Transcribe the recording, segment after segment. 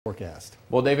forecast.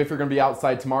 Well, Dave, if you're going to be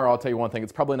outside tomorrow, I'll tell you one thing.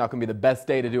 It's probably not going to be the best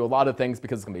day to do a lot of things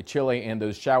because it's going to be chilly and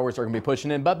those showers are going to be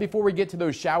pushing in. But before we get to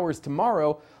those showers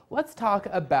tomorrow, let's talk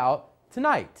about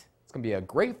tonight. It's going to be a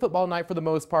great football night for the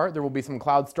most part. There will be some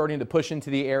clouds starting to push into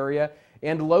the area.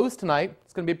 And lows tonight,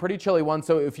 it's going to be a pretty chilly one.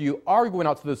 So if you are going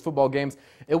out to those football games,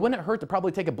 it wouldn't hurt to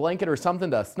probably take a blanket or something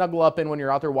to snuggle up in when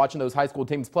you're out there watching those high school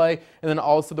teams play. And then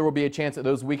also there will be a chance at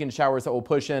those weekend showers that will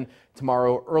push in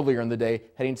tomorrow earlier in the day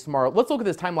heading to tomorrow. Let's look at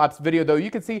this time-lapse video, though.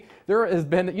 You can see there has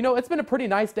been, it's been a pretty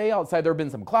nice day outside. There have been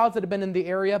some clouds that have been in the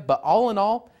area, but all in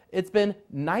all, it's been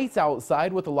nice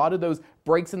outside with a lot of those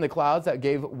breaks in the clouds that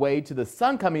gave way to the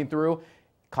sun coming through,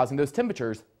 causing those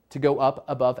temperatures to go up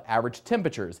above average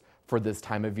temperatures for this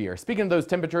time of year. Speaking of those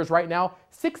temperatures right now,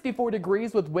 64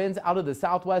 degrees with winds out of the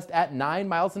southwest at 9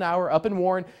 miles an hour up in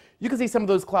Warren. You can see some of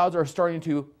those clouds are starting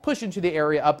to push into the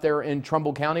area up there in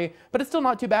Trumbull County, but it's still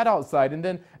not too bad outside. And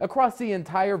then across the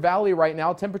entire valley right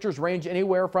now, temperatures range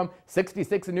anywhere from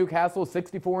 66 in Newcastle,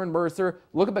 64 in Mercer.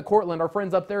 Look up at Cortland, our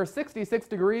friends up there, 66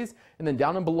 degrees. And then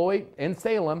down in Beloit and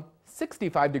Salem,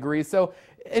 65 degrees. So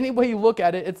any way you look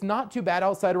at it, it's not too bad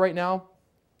outside right now.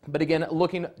 But again,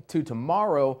 looking to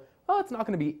tomorrow, well, it's not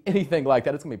going to be anything like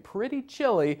that. It's going to be pretty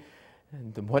chilly.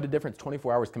 And what a difference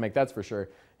 24 hours can make, that's for sure.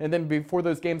 And then before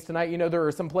those games tonight, there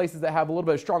are some places that have a little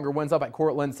bit stronger winds up at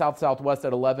Cortland, south-southwest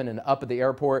at 11, and up at the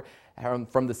airport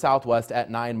from the southwest at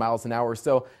 9 miles an hour.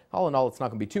 So all in all, it's not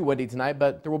going to be too windy tonight,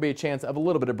 but there will be a chance of a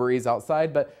little bit of breeze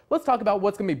outside. But let's talk about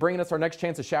what's going to be bringing us our next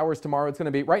chance of showers tomorrow. It's going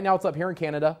to be, right now it's up here in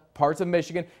Canada, parts of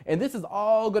Michigan, and this is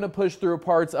all going to push through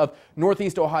parts of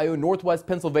northeast Ohio, northwest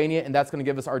Pennsylvania, and that's going to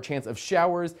give us our chance of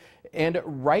showers. And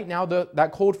right now,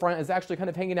 that cold front is actually kind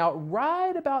of hanging out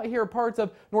right about here, parts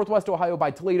of northwest Ohio by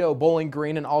Toledo, Bowling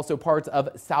Green, and also parts of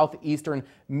southeastern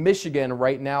Michigan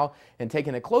right now. And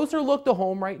taking a closer look to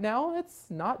home right now, it's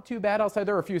not too bad outside.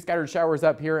 There are a few scattered showers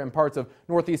up here in parts of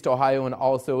northeast Ohio and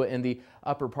also in the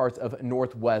upper parts of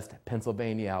northwest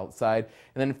Pennsylvania outside.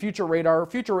 And then future radar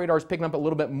is picking up a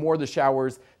little bit more of the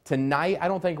showers tonight. I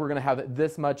don't think we're going to have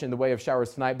this much in the way of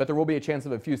showers tonight, but there will be a chance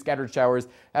of a few scattered showers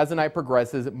as the night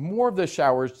progresses. More of the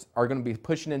showers are going to be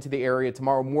pushing into the area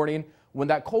tomorrow morning. When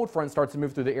that cold front starts to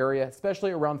move through the area,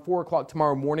 especially around 4 o'clock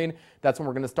tomorrow morning, that's when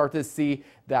we're going to start to see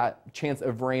that chance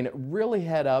of rain really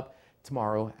head up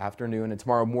tomorrow afternoon and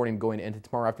tomorrow morning going into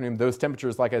tomorrow afternoon. Those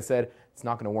temperatures, like I said, it's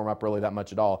not going to warm up really that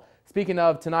much at all. Speaking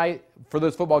of tonight, for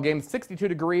those football games, 62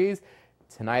 degrees.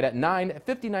 Tonight at 9,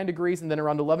 59 degrees, and then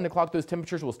around 11 o'clock, those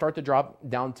temperatures will start to drop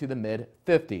down to the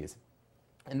mid-50s.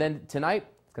 And then tonight,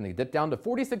 it's going to dip down to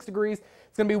 46 degrees.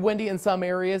 It's going to be windy in some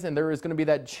areas, and there is going to be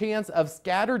that chance of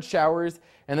scattered showers.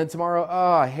 And then tomorrow,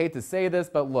 I hate to say this,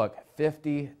 but look,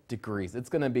 50 degrees.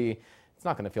 It's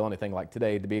not going to feel anything like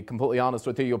today, to be completely honest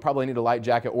with you. You'll probably need a light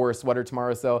jacket or a sweater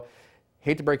tomorrow. So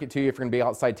hate to break it to you, if you're going to be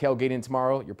outside tailgating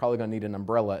tomorrow, you're probably going to need an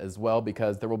umbrella as well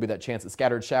because there will be that chance of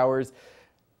scattered showers.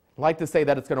 I like to say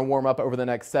that it's going to warm up over the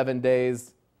next 7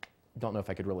 days. Don't know if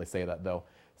I could really say that, though.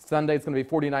 Sunday, it's going to be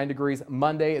 49 degrees.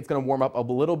 Monday, it's going to warm up a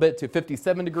little bit to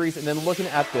 57 degrees. And then looking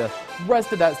at the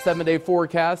rest of that 7-day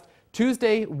forecast,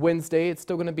 Tuesday, Wednesday, it's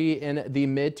still going to be in the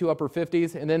mid to upper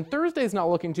 50s. And then Thursday is not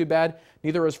looking too bad.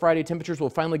 Neither is Friday. Temperatures will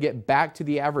finally get back to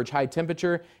the average high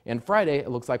temperature. And Friday,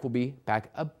 it looks like we'll be back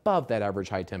above that average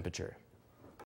high temperature.